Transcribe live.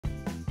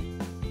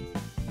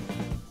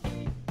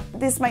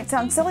this might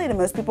sound silly to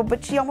most people,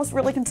 but she almost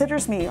really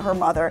considers me her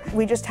mother.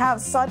 We just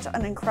have such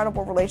an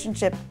incredible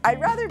relationship.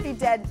 I'd rather be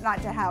dead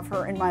not to have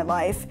her in my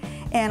life,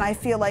 and I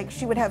feel like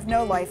she would have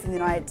no life in the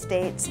United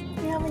States.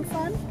 You having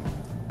fun?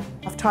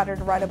 I've taught her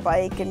to ride a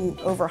bike and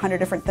over 100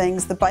 different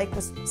things. The bike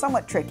was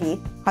somewhat tricky.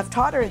 I've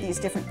taught her these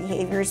different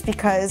behaviors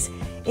because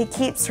it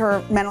keeps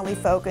her mentally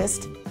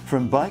focused.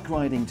 From bike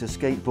riding to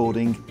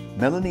skateboarding,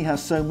 Melanie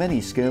has so many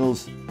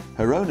skills.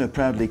 Her owner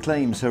proudly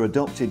claims her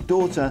adopted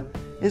daughter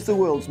is the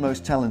world's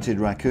most talented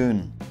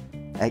raccoon.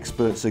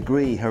 Experts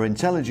agree her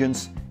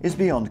intelligence is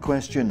beyond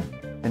question,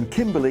 and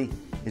Kimberly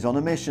is on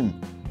a mission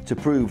to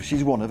prove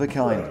she's one of a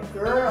kind. Good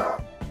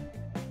girl.